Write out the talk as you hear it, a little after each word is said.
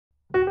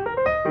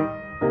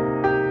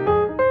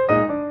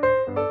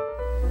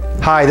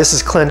Hi, this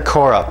is Clint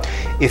Cora.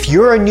 If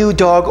you're a new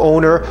dog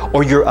owner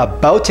or you're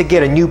about to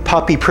get a new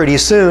puppy pretty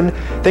soon,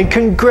 then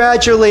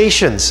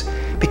congratulations,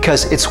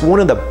 because it's one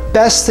of the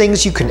best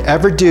things you can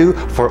ever do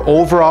for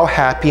overall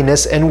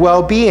happiness and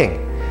well-being.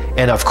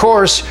 And of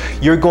course,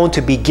 you're going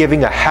to be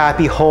giving a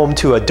happy home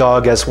to a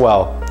dog as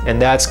well,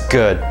 and that's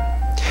good.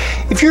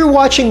 If you're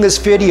watching this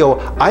video,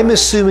 I'm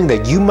assuming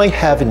that you might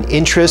have an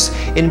interest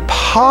in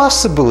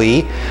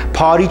possibly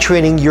potty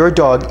training your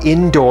dog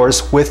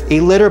indoors with a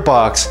litter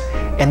box.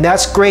 And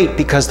that's great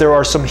because there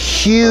are some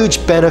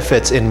huge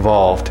benefits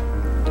involved.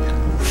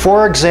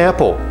 For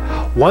example,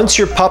 once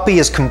your puppy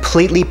is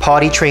completely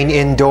potty trained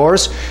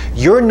indoors,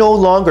 you're no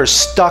longer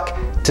stuck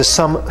to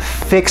some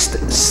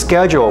fixed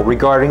schedule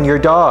regarding your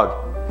dog.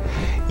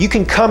 You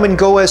can come and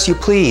go as you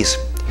please.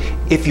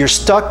 If you're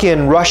stuck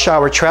in rush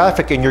hour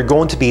traffic and you're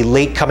going to be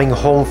late coming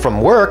home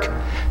from work,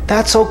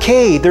 that's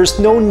okay. There's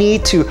no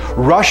need to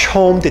rush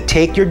home to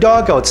take your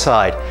dog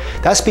outside.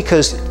 That's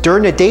because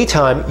during the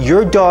daytime,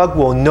 your dog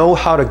will know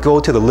how to go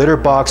to the litter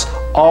box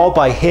all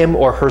by him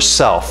or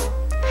herself.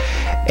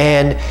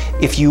 And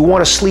if you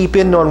want to sleep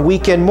in on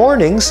weekend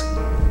mornings,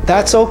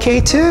 that's okay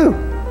too.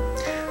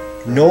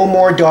 No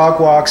more dog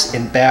walks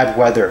in bad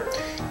weather.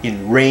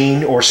 In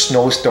rain or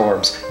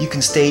snowstorms, you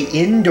can stay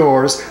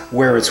indoors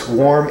where it's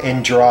warm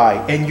and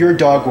dry, and your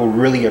dog will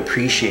really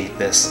appreciate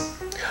this.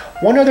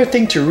 One other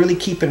thing to really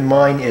keep in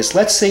mind is,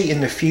 let's say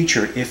in the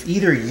future, if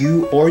either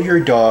you or your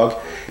dog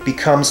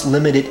becomes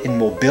limited in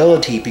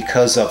mobility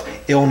because of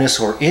illness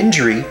or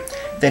injury,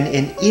 then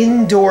an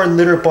indoor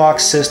litter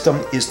box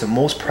system is the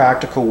most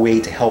practical way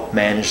to help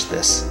manage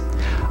this.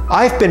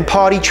 I've been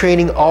potty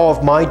training all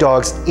of my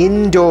dogs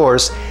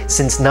indoors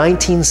since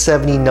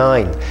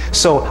 1979,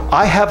 so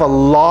I have a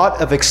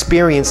lot of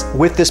experience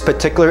with this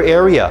particular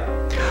area.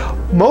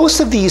 Most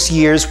of these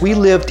years we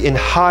lived in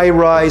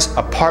high-rise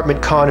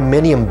apartment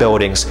condominium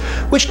buildings,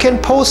 which can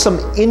pose some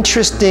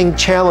interesting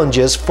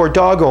challenges for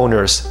dog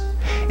owners.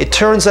 It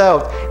turns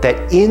out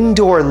that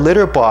indoor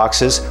litter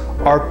boxes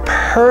are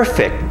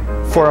perfect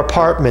for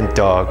apartment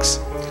dogs.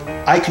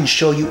 I can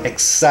show you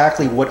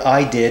exactly what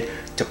I did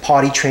to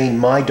potty train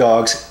my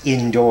dogs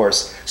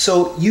indoors,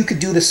 so you could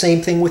do the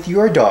same thing with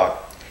your dog.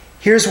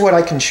 Here's what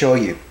I can show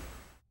you.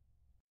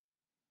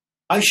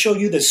 I show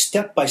you the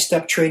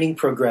step-by-step training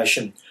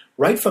progression,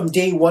 right from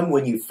day one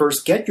when you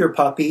first get your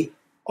puppy,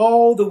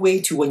 all the way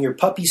to when your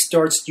puppy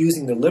starts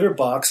using the litter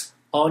box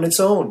on its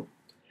own.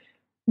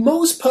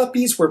 Most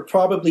puppies were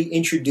probably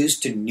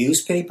introduced to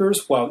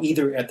newspapers while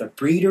either at the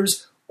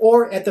breeder's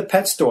or at the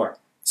pet store.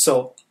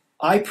 So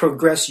I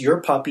progress your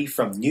puppy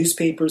from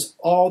newspapers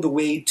all the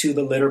way to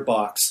the litter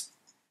box.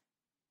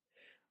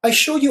 I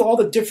show you all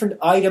the different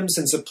items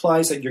and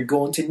supplies that you're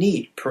going to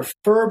need,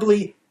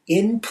 preferably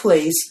in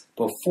place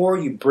before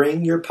you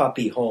bring your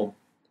puppy home.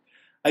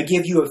 I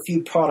give you a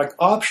few product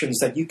options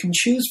that you can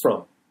choose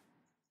from.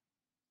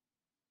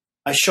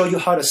 I show you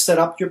how to set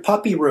up your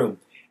puppy room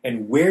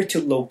and where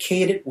to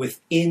locate it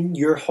within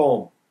your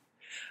home.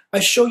 I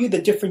show you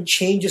the different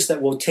changes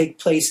that will take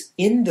place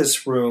in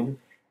this room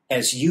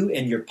as you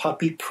and your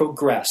puppy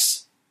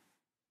progress.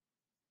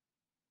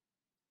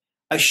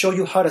 I show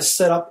you how to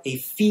set up a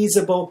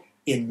feasible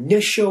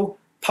initial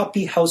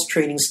puppy house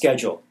training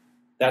schedule.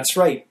 That's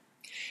right.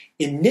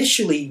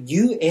 Initially,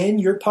 you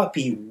and your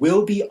puppy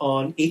will be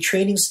on a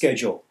training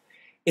schedule.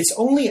 It's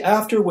only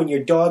after when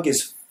your dog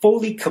is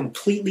fully,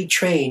 completely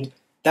trained,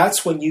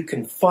 that's when you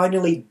can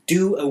finally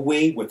do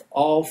away with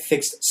all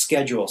fixed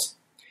schedules.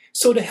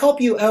 So to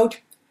help you out,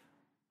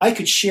 I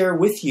could share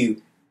with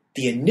you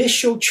the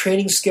initial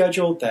training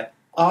schedule that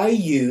I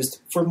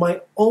used for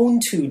my own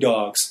 2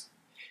 dogs.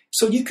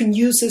 So you can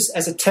use this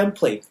as a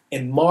template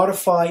and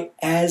modify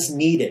as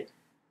needed.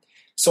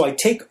 So I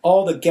take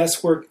all the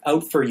guesswork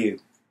out for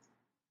you.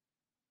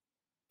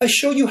 I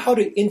show you how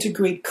to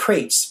integrate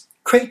crate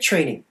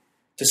training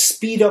to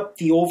speed up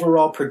the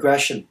overall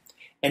progression,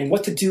 and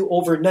what to do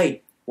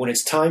overnight when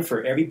it's time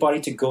for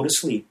everybody to go to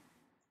sleep.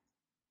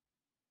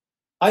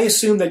 I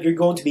assume that you're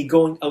going to be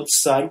going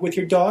outside with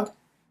your dog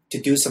to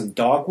do some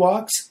dog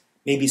walks,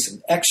 maybe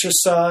some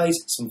exercise,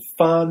 some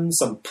fun,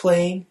 some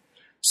playing.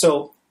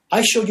 So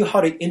I show you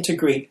how to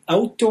integrate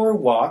outdoor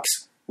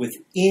walks with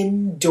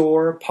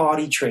indoor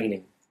potty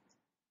training.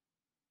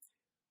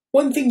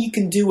 One thing you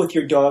can do with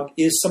your dog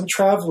is some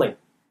traveling.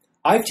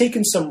 I've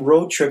taken some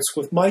road trips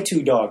with my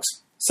 2 dogs,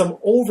 some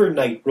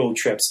overnight road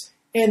trips,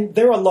 and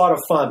they're a lot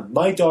of fun.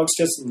 My dogs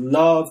just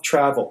love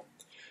travel.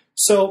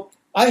 So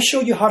I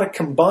show you how to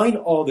combine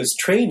all this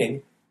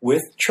training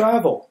with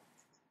travel.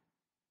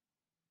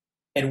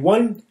 And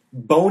one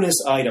bonus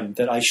item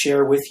that I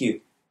share with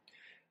you,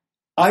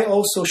 I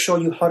also show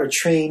you how to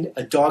train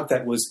a dog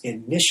that was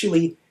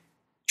initially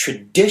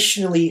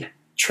traditionally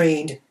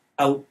trained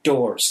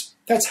outdoors.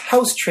 That's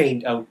house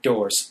trained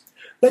outdoors.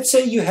 Let's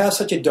say you have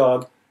such a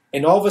dog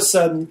and all of a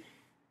sudden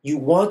you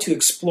want to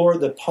explore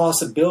the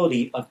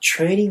possibility of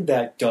training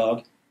that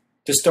dog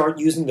to start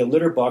using the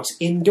litter box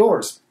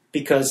indoors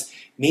because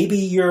maybe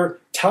you're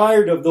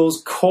tired of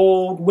those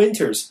cold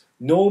winters,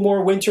 no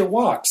more winter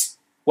walks.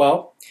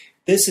 Well,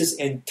 This is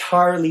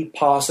entirely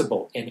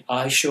possible, and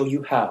I show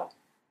you how.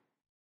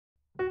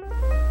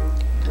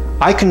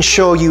 I can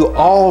show you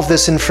all of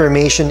this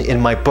information in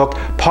my book,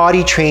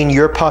 Potty Train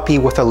Your Puppy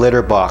with a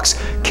Litter Box,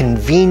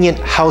 Convenient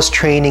House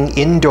Training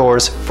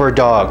Indoors for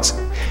Dogs.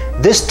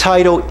 This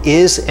title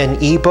is an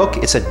ebook.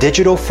 It's a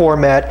digital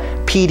format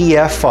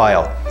PDF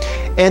file.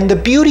 And the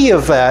beauty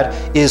of that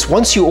is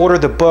once you order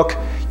the book,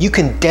 you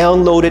can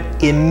download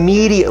it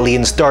immediately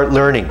and start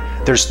learning.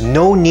 There's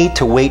no need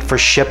to wait for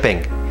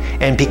shipping.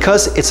 And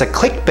because it's a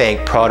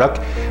ClickBank product,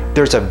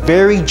 there's a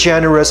very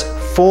generous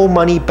full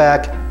money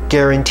back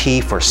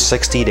guarantee for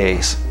 60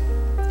 days.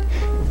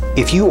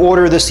 If you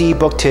order this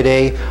ebook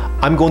today,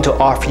 I'm going to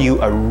offer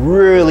you a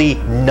really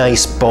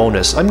nice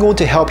bonus. I'm going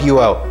to help you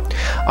out.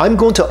 I'm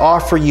going to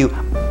offer you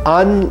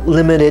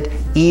unlimited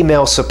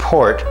email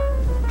support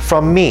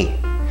from me.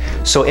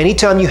 So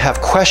anytime you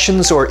have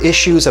questions or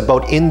issues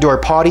about indoor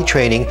potty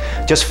training,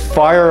 just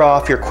fire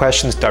off your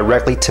questions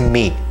directly to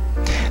me.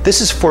 This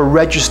is for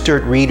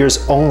registered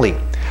readers only.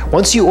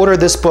 Once you order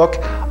this book,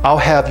 I'll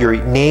have your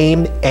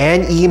name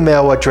and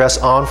email address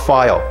on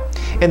file,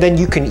 and then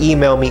you can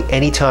email me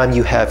anytime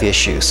you have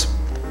issues.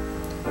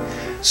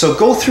 So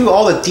go through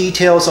all the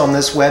details on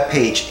this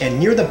webpage, and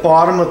near the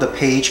bottom of the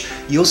page,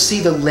 you'll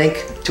see the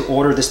link to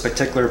order this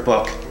particular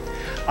book.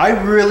 I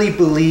really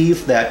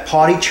believe that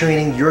potty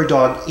training your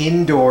dog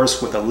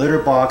indoors with a litter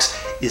box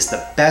is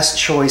the best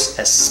choice,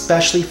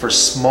 especially for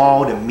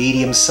small to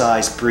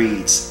medium-sized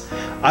breeds.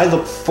 I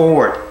look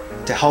forward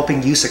to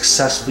helping you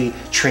successfully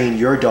train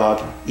your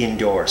dog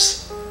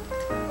indoors.